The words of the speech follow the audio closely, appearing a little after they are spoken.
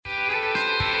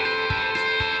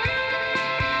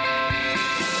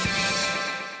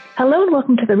Hello and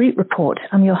welcome to the REIT Report.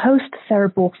 I'm your host, Sarah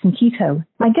Borkson-Keto.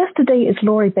 My guest today is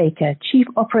Laurie Baker, Chief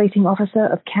Operating Officer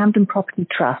of Camden Property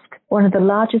Trust, one of the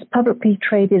largest publicly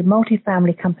traded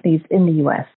multifamily companies in the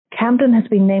U.S. Camden has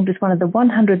been named as one of the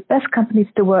 100 best companies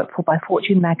to work for by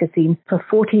Fortune magazine for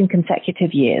 14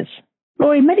 consecutive years.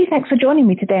 Laurie, many thanks for joining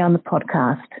me today on the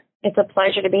podcast. It's a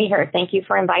pleasure to be here. Thank you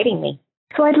for inviting me.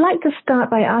 So I'd like to start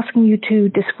by asking you to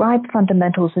describe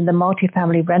fundamentals in the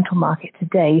multifamily rental market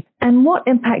today and what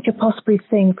impact you're possibly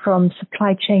seeing from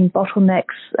supply chain bottlenecks,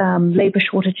 labor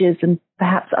shortages, and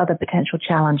perhaps other potential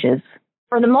challenges.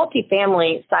 For the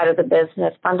multifamily side of the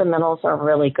business, fundamentals are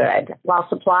really good. While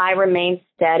supply remains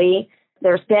steady,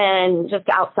 there's been just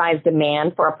outsized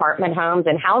demand for apartment homes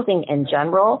and housing in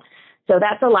general. So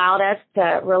that's allowed us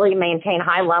to really maintain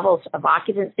high levels of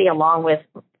occupancy along with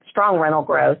strong rental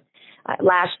growth.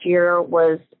 Last year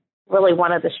was really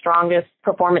one of the strongest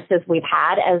performances we've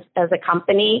had as a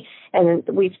company. And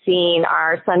we've seen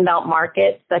our Sunbelt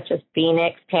markets, such as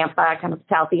Phoenix, Tampa, kind of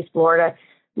Southeast Florida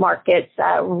markets,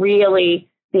 really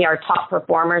be our top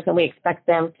performers. And we expect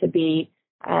them to be,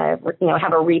 have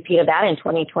a repeat of that in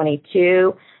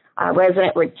 2022.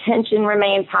 Resident retention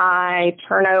remains high.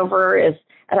 Turnover is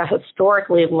at a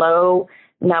historically low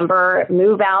number.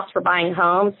 Move-outs for buying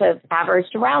homes have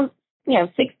averaged around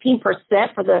 16%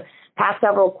 for the past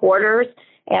several quarters.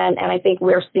 And I think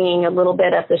we're seeing a little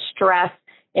bit of the stress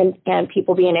in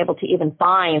people being able to even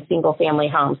find single family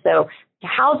homes. So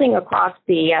housing across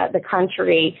the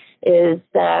country is,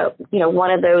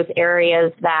 one of those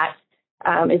areas that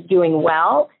is doing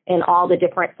well in all the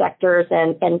different sectors.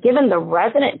 And given the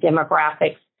resident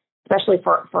demographics, especially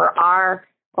for our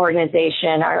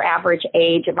organization, our average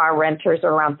age of our renters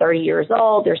are around 30 years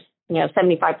old. There's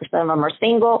 75% of them are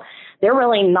single. They're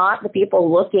really not the people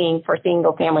looking for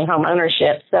single family home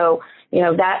ownership. So,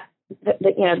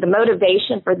 the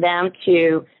motivation for them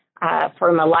to,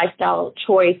 from a lifestyle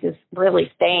choice is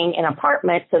really staying in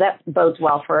apartments. So that bodes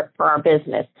well for our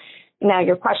business. Now,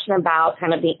 your question about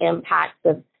kind of the impacts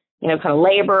of, kind of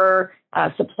labor,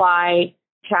 supply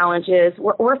challenges,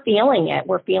 we're feeling it.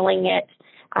 We're feeling it,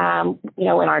 in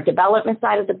our development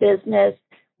side of the business,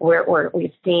 where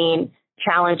we've seen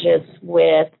challenges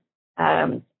with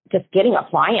just getting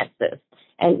appliances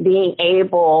and being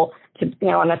able to,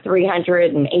 on a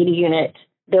 380 unit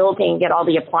building, get all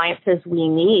the appliances we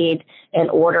need in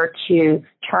order to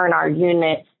turn our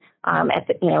units at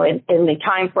the, in the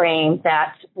time frame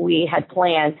that we had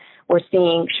planned. We're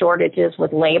seeing shortages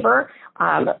with labor.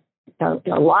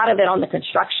 A lot of it on the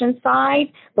construction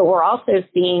side, but we're also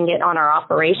seeing it on our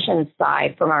operations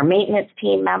side from our maintenance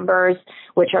team members,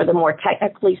 which are the more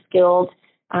technically skilled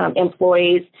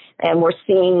employees. And we're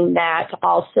seeing that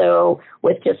also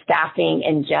with just staffing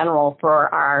in general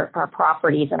for our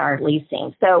properties and our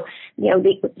leasing. So,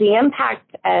 the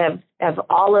impact of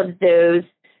all of those,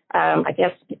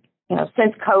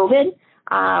 since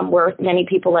COVID, where many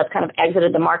people have kind of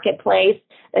exited the marketplace,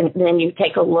 and then you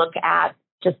take a look at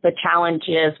just the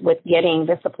challenges with getting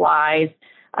the supplies,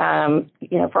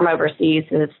 from overseas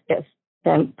is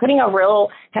been putting a real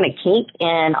kind of kink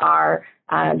in our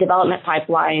development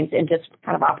pipelines and just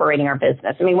kind of operating our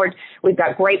business. I mean, we've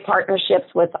got great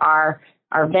partnerships with our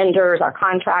vendors, our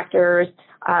contractors,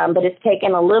 but it's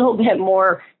taken a little bit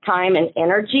more time and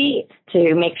energy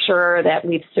to make sure that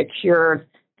we've secured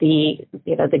the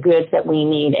goods that we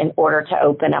need in order to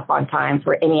open up on time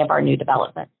for any of our new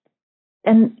developments.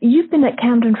 And you've been at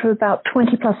Camden for about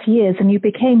 20 plus years, and you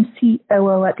became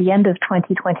COO at the end of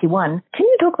 2021. Can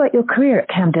you talk about your career at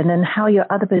Camden and how your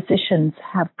other positions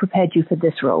have prepared you for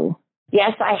this role?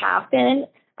 Yes, I have been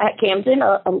at Camden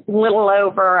a little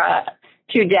over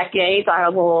 2 decades. I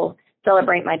will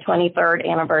celebrate my 23rd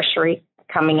anniversary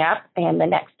coming up in the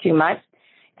next 2 months.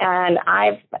 And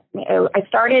I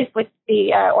started with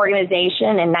the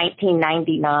organization in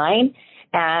 1999.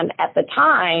 And at the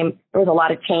time, there was a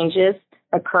lot of changes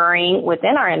occurring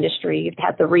within our industry. You've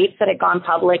had the REITs that had gone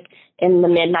public in the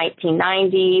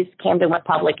mid-1990s. Camden went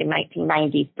public in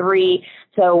 1993.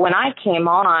 So when I came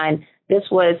on, this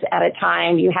was at a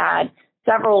time you had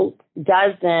several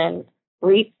dozen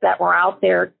REITs that were out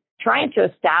there trying to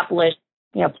establish,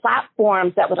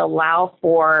 platforms that would allow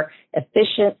for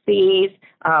efficiencies,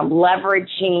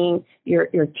 leveraging your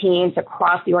teams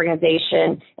across the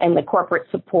organization and the corporate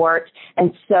support.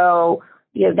 And so,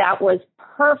 that was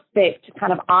perfect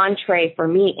kind of entree for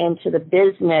me into the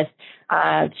business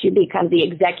to be kind of the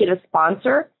executive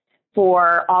sponsor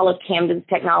for all of Camden's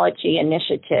technology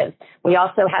initiatives. We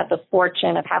also had the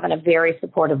fortune of having a very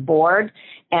supportive board.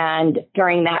 And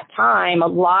during that time, a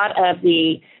lot of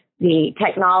the the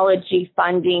technology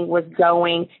funding was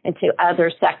going into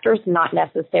other sectors, not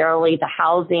necessarily the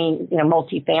housing,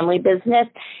 multifamily business.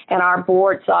 And our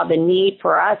board saw the need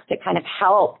for us to kind of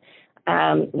help,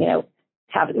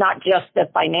 have not just the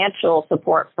financial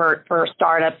support for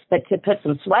startups, but to put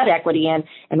some sweat equity in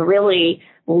and really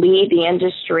lead the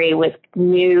industry with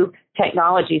new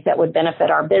technologies that would benefit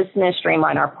our business,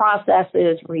 streamline our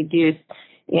processes, reduce,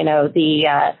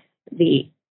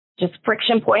 the just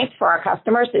friction points for our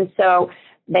customers. And so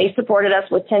they supported us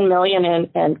with $10 million in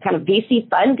kind of VC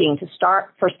funding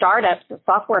for startups,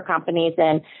 software companies.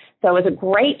 And so it was a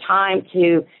great time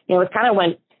to, it was kind of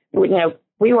when,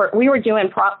 we were doing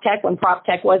prop tech when prop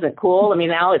tech wasn't cool. I mean,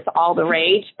 now it's all the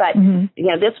rage, but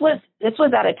this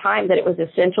was at a time that it was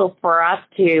essential for us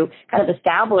to kind of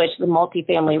establish the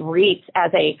multifamily REITs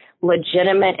as a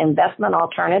legitimate investment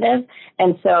alternative.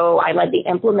 And so I led the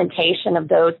implementation of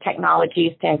those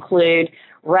technologies to include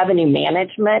revenue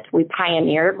management. We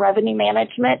pioneered revenue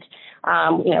management.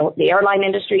 The airline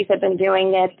industries have been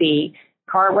doing it. The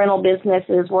car rental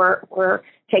businesses were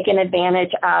taking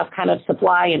advantage of kind of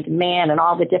supply and demand and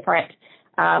all the different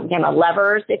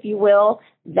levers, if you will,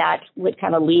 that would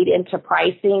kind of lead into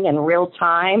pricing in real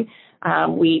time.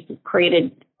 We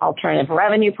created alternative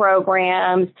revenue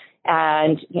programs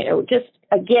and, just,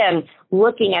 again,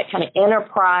 looking at kind of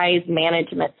enterprise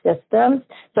management systems.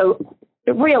 So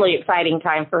a really exciting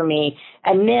time for me.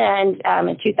 And then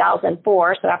in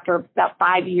 2004, so after about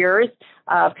 5 years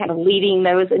of kind of leading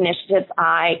those initiatives,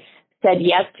 I said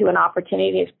yes to an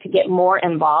opportunity to get more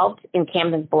involved in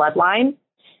Camden's Bloodline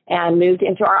and moved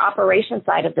into our operations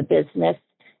side of the business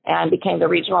and became the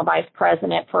regional vice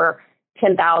president for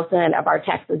 10,000 of our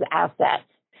Texas assets.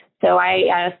 So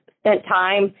I spent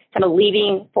time kind of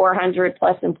leading 400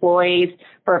 plus employees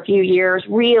for a few years,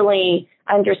 really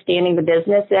understanding the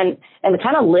business and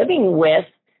kind of living with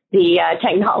the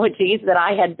technologies that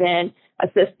I had been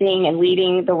assisting and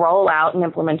leading the rollout and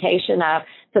implementation of.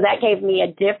 So that gave me a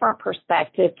different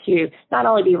perspective to not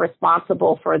only be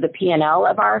responsible for the P&L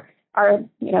of our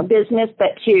business,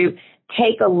 but to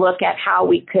take a look at how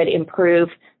we could improve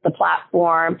the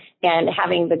platform, and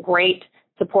having the great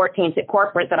support teams at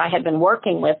corporate that I had been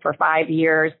working with for 5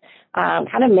 years,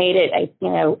 kind of made it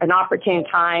an opportune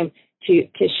time to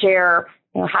share,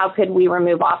 how could we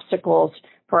remove obstacles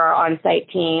for our on-site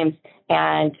teams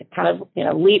and kind of,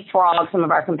 leapfrog some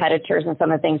of our competitors and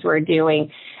some of the things we're doing.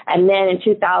 And then in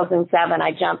 2007,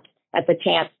 I jumped at the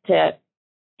chance to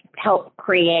help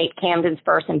create Camden's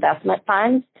first investment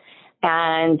funds.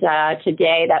 And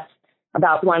today that's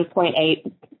about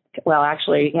 1.8. Well,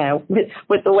 actually,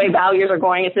 with the way values are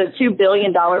going, it's a $2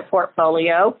 billion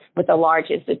portfolio with a large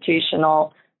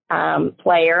institutional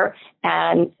player.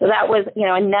 And so that was,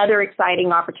 another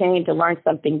exciting opportunity to learn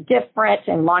something different,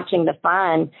 and launching the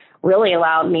fund really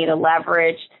allowed me to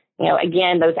leverage,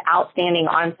 again, those outstanding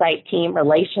on-site team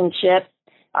relationships,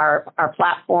 our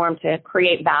platform to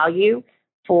create value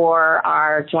for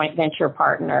our joint venture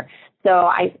partner. So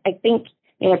I think,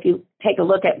 if you take a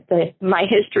look at my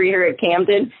history here at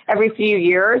Camden, every few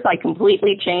years I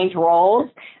completely change roles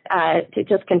to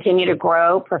just continue to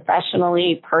grow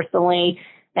professionally, personally,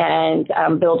 and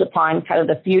build upon kind of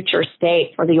the future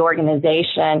state for the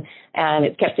organization. And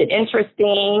it's kept it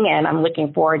interesting, and I'm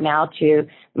looking forward now to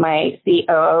my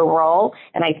COO role.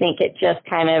 And I think it just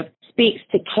kind of speaks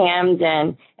to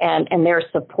Camden and their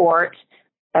support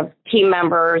of team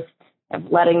members,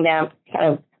 of letting them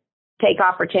kind of take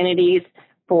opportunities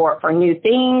for new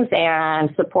things,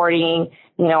 and supporting,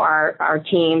 our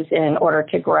teams in order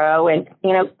to grow and,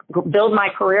 build my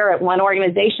career at one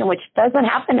organization, which doesn't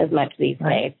happen as much these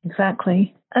days.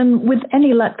 Exactly. And with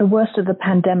any luck, the worst of the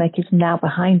pandemic is now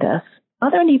behind us.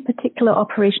 Are there any particular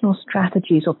operational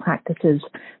strategies or practices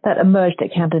that emerged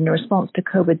at Camden in response to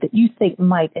COVID that you think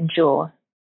might endure?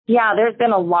 Yeah, there's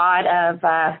been a lot of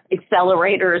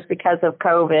accelerators because of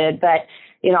COVID, but,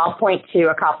 I'll point to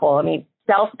a couple. I mean,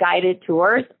 self-guided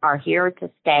tours are here to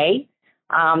stay.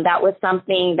 That was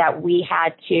something that we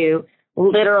had to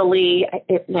literally,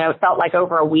 it felt like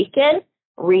over a weekend,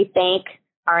 rethink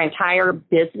our entire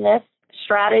business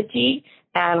strategy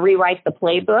and rewrite the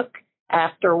playbook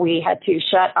after we had to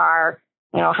shut our,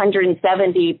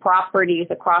 170 properties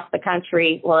across the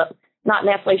country. Well, not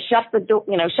necessarily shut the door,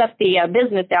 shut the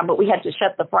business down, but we had to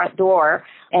shut the front door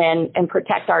and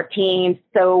protect our teams.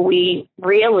 So we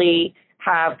really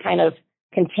have kind of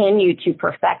continue to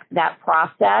perfect that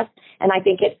process. And I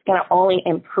think it's going to only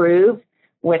improve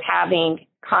with having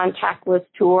contactless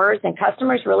tours, and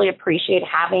customers really appreciate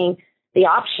having the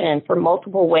option for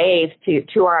multiple ways to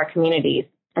tour our communities.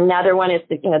 Another one is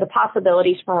the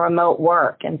possibilities for remote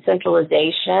work and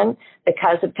centralization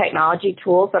because of technology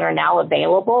tools that are now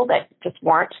available that just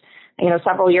weren't,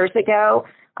 several years ago.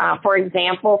 For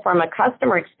example, from a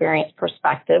customer experience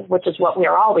perspective, which is what we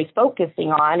are always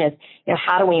focusing on, is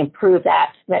how do we improve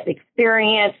that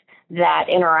experience, that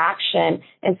interaction,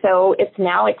 and so it's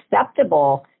now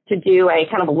acceptable to do a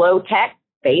kind of low tech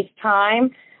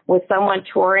FaceTime with someone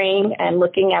touring and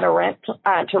looking at to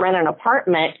rent an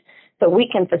apartment. So we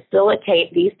can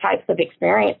facilitate these types of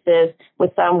experiences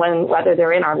with someone, whether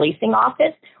they're in our leasing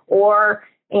office or,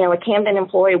 a Camden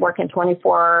employee working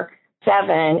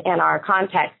 24/7 in our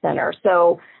contact center.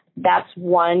 So that's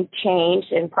one change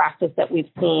in practice that we've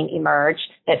seen emerge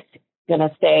that's going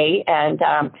to stay and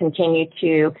continue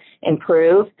to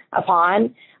improve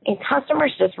upon. And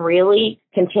customers just really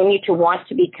continue to want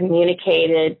to be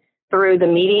communicated through the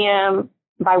medium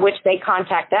by which they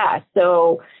contact us.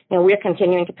 So, we're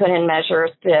continuing to put in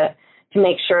measures to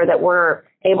make sure that we're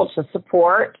able to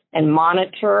support and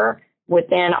monitor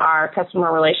within our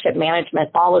customer relationship management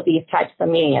all of these types of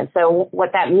mediums. So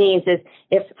what that means is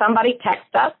if somebody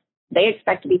texts us, they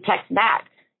expect to be texted back.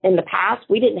 In the past,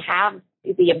 we didn't have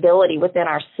the ability within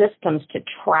our systems to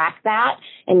track that,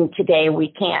 and today we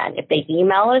can. If they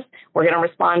email us, we're going to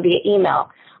respond via email.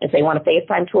 If they want a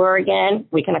FaceTime tour again,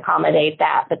 we can accommodate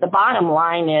that. But the bottom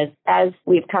line is, as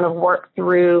we've kind of worked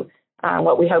through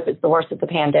what we hope is the worst of the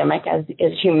pandemic, as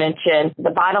you mentioned, the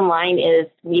bottom line is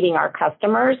meeting our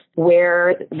customers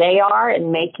where they are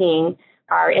and making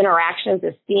our interactions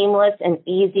as seamless and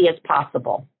easy as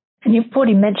possible. And you've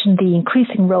already mentioned the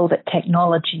increasing role that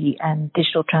technology and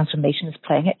digital transformation is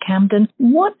playing at Camden.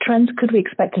 What trends could we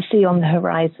expect to see on the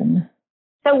horizon?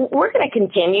 So we're going to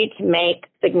continue to make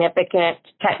significant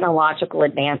technological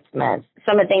advancements.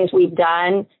 Some of the things we've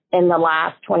done in the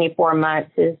last 24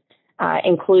 months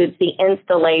includes the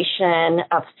installation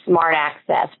of smart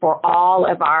access for all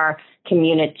of our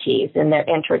communities in their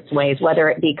entranceways, whether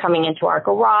it be coming into our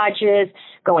garages,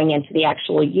 going into the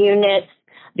actual units,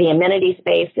 the amenity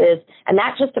spaces, and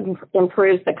that just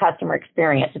improves the customer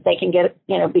experience. If they can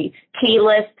be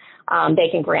keyless, they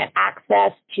can grant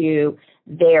access to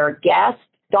their guests,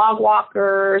 dog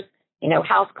walkers,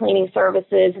 house cleaning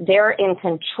services. They're in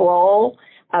control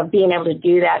of being able to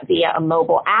do that via a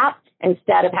mobile app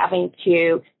instead of having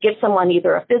to give someone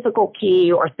either a physical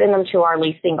key or send them to our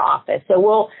leasing office.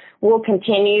 So we'll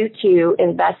continue to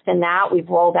invest in that. We've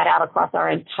rolled that out across our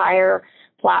entire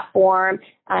platform,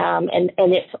 and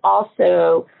it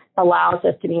also allows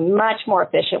us to be much more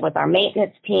efficient with our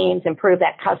maintenance teams, improve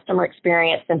that customer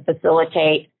experience, and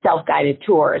facilitate self-guided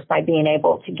tours by being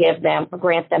able to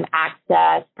grant them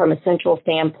access from a central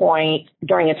standpoint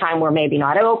during a time where maybe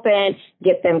not open,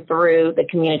 get them through the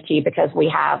community because we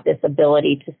have this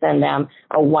ability to send them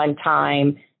a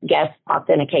one-time guest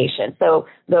authentication. So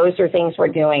those are things we're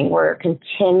doing. We're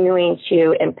continuing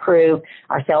to improve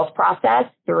our sales process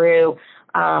through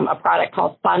a product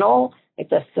called Funnel.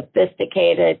 It's a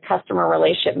sophisticated customer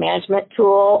relationship management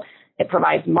tool. It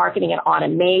provides marketing and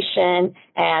automation,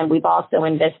 and we've also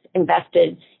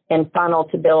invested in Funnel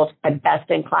to build a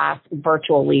best-in-class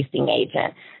virtual leasing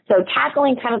agent. So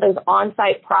tackling kind of those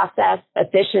on-site process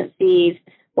efficiencies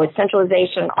with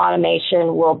centralization and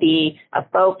automation will be a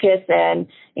focus. And,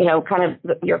 kind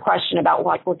of your question about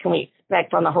what can we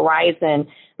expect on the horizon.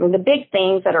 I mean, the big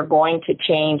things that are going to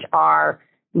change are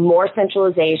more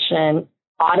centralization,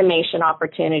 automation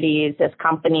opportunities as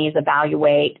companies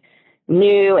evaluate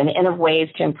new and innovative ways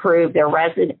to improve their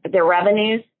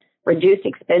revenues, reduce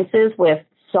expenses with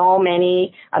so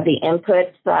many of the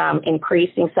inputs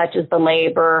increasing, such as the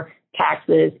labor,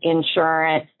 taxes,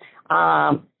 insurance,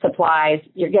 supplies.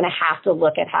 You're going to have to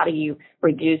look at how do you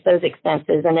reduce those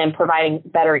expenses and then providing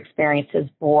better experiences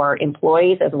for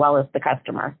employees as well as the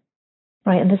customer.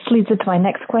 Right, and this leads into my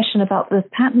next question about the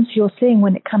patterns you're seeing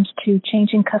when it comes to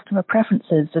changing customer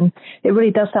preferences. And it really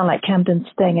does sound like Camden's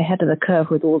staying ahead of the curve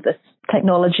with all this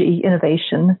technology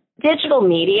innovation. Digital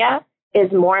media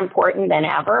is more important than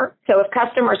ever. So if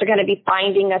customers are going to be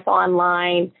finding us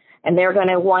online and they're going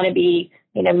to want to be,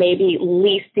 maybe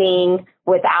leasing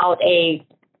without a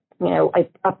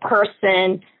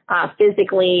person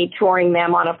physically touring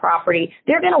them on a property,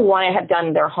 they're going to want to have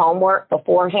done their homework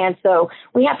beforehand. So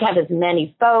we have to have as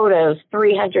many photos,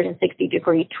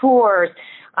 360-degree tours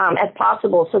as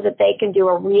possible so that they can do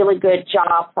a really good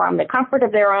job from the comfort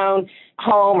of their own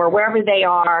home or wherever they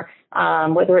are,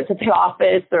 whether it's at the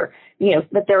office or,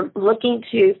 that they're looking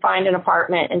to find an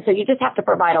apartment. And so you just have to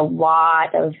provide a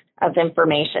lot of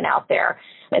information out there.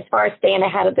 As far as staying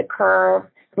ahead of the curve,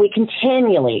 we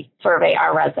continually survey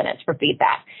our residents for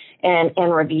feedback.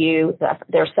 and review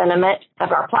their sentiment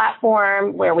of our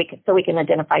platform, so we can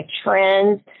identify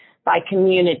trends by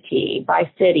community, by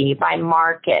city, by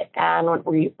market, and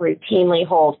we routinely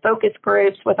hold focus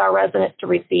groups with our residents to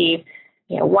receive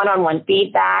one-on-one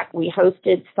feedback. We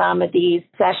hosted some of these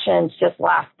sessions just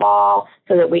last fall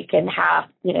so that we can have,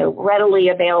 readily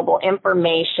available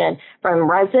information from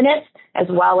residents as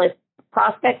well as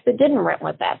prospects that didn't rent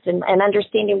with us and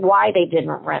understanding why they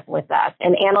didn't rent with us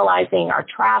and analyzing our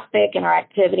traffic and our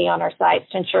activity on our sites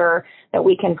to ensure that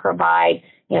we can provide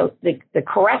the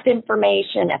correct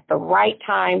information at the right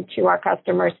time to our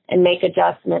customers and make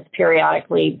adjustments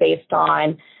periodically based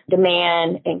on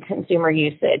demand and consumer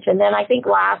usage. And then I think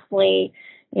lastly,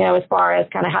 as far as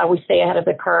kind of how we stay ahead of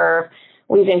the curve,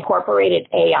 we've incorporated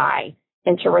AI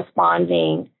into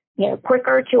responding,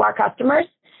 quicker to our customers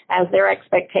as their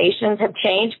expectations have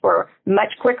changed for much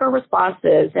quicker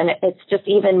responses. And it's just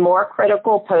even more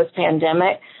critical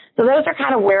post-pandemic. So those are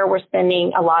kind of where we're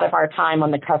spending a lot of our time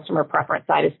on the customer preference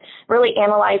side, is really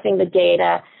analyzing the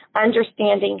data,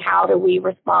 understanding how do we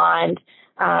respond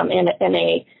in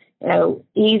a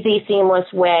easy,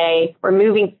 seamless way,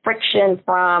 removing friction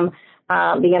from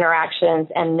the interactions,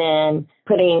 and then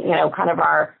putting kind of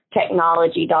our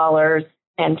technology dollars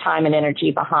and time and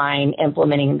energy behind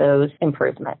implementing those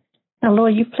improvements. Now,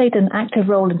 Laura, you played an active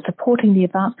role in supporting the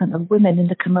advancement of women in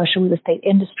the commercial real estate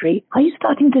industry. Are you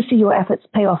starting to see your efforts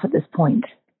pay off at this point?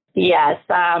 Yes.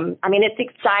 It's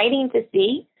exciting to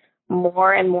see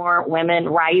more and more women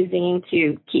rising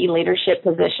to key leadership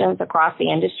positions across the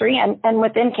industry and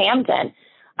within Camden.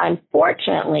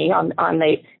 Unfortunately, on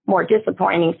the more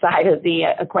disappointing side of the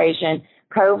equation,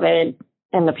 COVID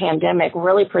and the pandemic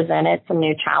really presented some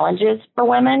new challenges for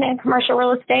women in commercial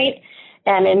real estate,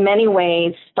 and in many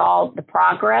ways stalled the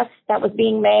progress that was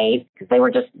being made because they were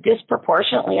just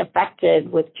disproportionately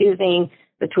affected with choosing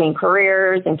between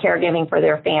careers and caregiving for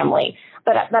their family.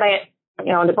 But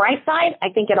on the bright side, I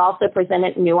think it also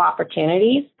presented new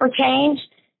opportunities for change.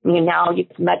 Now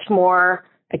it's much more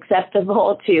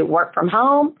acceptable to work from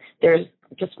home. There's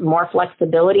just more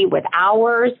flexibility with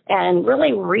hours and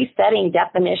really resetting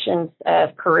definitions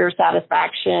of career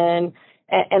satisfaction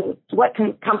and what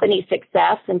company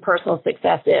success and personal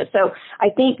success is. So I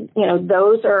think,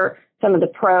 those are some of the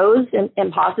pros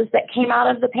and positives that came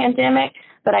out of the pandemic,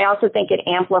 but I also think it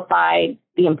amplified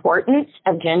the importance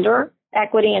of gender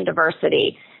equity and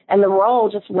diversity and the role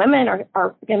just women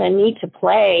are going to need to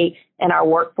play in our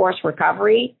workforce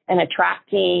recovery and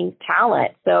attracting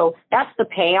talent. So that's the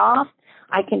payoff.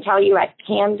 I can tell you at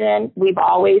Camden, we've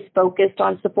always focused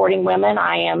on supporting women.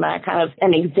 I am a kind of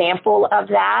an example of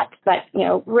that. But,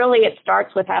 really it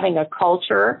starts with having a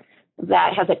culture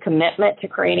that has a commitment to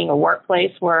creating a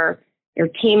workplace where your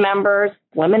team members,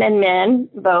 women and men,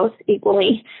 both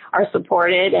equally, are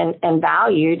supported and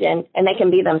valued and they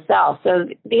can be themselves. So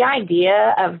the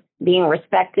idea of being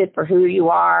respected for who you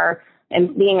are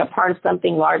and being a part of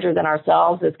something larger than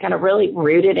ourselves is kind of really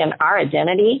rooted in our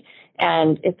identity.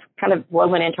 And it's kind of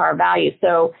woven into our values.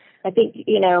 So I think,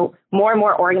 more and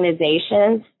more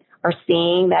organizations are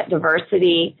seeing that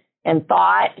diversity in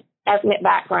thought, ethnic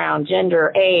background,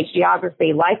 gender, age,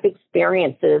 geography, life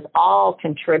experiences all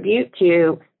contribute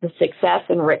to the success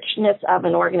and richness of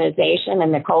an organization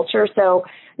and the culture. So,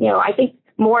 I think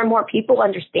more and more people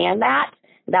understand that.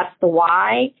 That's the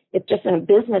why. It's just a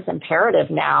business imperative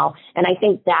now. And I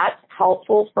think that's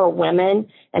helpful for women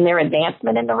and their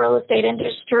advancement in the real estate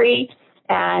industry.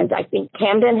 And I think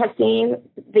Camden has seen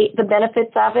the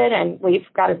benefits of it. And we've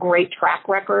got a great track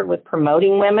record with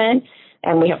promoting women.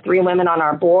 And we have 3 women on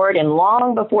our board, and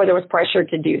long before there was pressure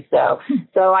to do so.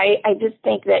 So I just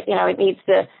think that, it needs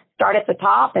to start at the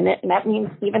top, and that means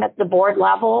even at the board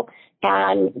level.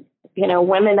 And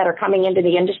women that are coming into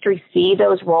the industry see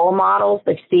those role models,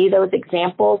 they see those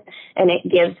examples, and it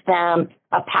gives them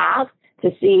a path to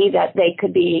see that they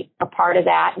could be a part of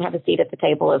that and have a seat at the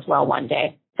table as well one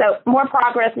day. So more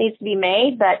progress needs to be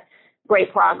made, but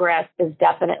great progress is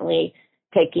definitely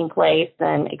taking place,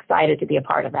 and excited to be a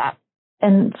part of that.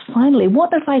 And finally,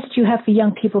 what advice do you have for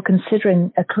young people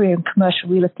considering a career in commercial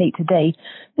real estate today,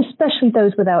 especially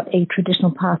those without a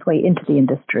traditional pathway into the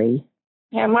industry?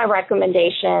 Yeah, my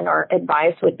recommendation or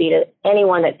advice would be to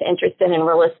anyone that's interested in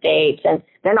real estate and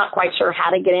they're not quite sure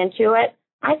how to get into it,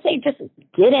 I'd say just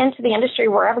get into the industry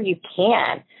wherever you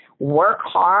can. Work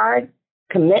hard,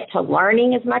 commit to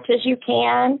learning as much as you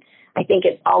can. I think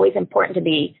it's always important to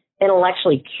be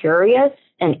intellectually curious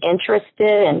and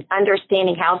interested in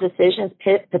understanding how decisions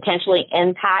potentially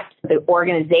impact the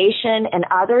organization and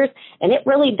others. And it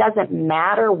really doesn't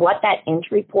matter what that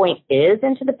entry point is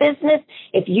into the business.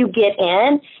 If you get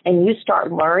in and you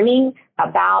start learning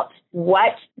about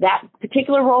what that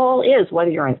particular role is,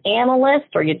 whether you're an analyst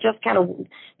or you just kind of,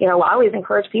 I always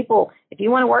encourage people, if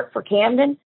you want to work for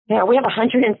Camden, we have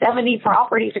 170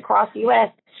 properties across the U.S.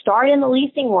 Start in the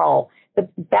leasing role. The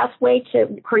best way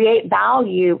to create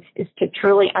value is to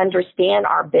truly understand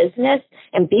our business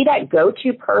and be that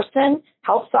go-to person,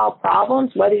 help solve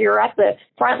problems, whether you're at the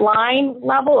front line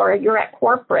level or you're at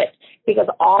corporate, because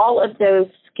all of those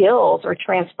skills are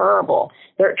transferable.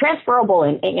 They're transferable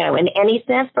in any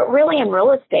sense, but really in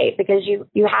real estate, because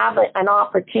you have an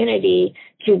opportunity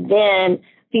to then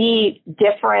see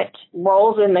different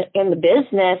roles in the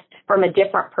business from a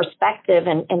different perspective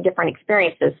and different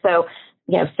experiences. So,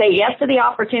 say yes to the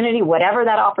opportunity, whatever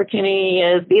that opportunity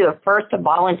is, be the first to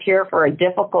volunteer for a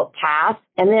difficult task,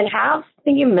 and then have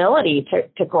the humility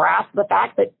to grasp the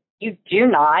fact that you do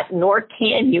not, nor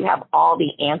can you have all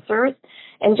the answers,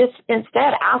 and just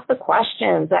instead ask the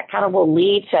questions that kind of will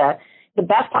lead to the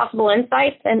best possible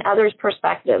insights and others'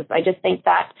 perspectives. I just think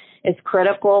that is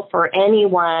critical for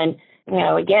anyone,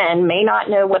 again, may not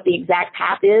know what the exact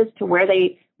path is to where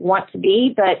they want to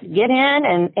be, but get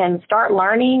in and start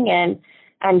learning and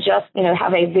just,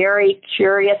 have a very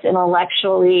curious,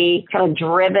 intellectually kind of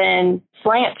driven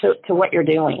slant to what you're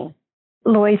doing.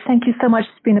 Lori, thank you so much.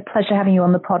 It's been a pleasure having you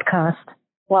on the podcast.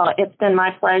 Well, it's been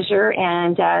my pleasure,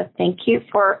 and thank you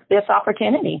for this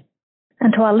opportunity.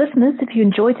 And to our listeners, if you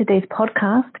enjoyed today's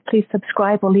podcast, please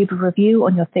subscribe or leave a review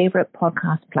on your favorite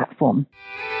podcast platform.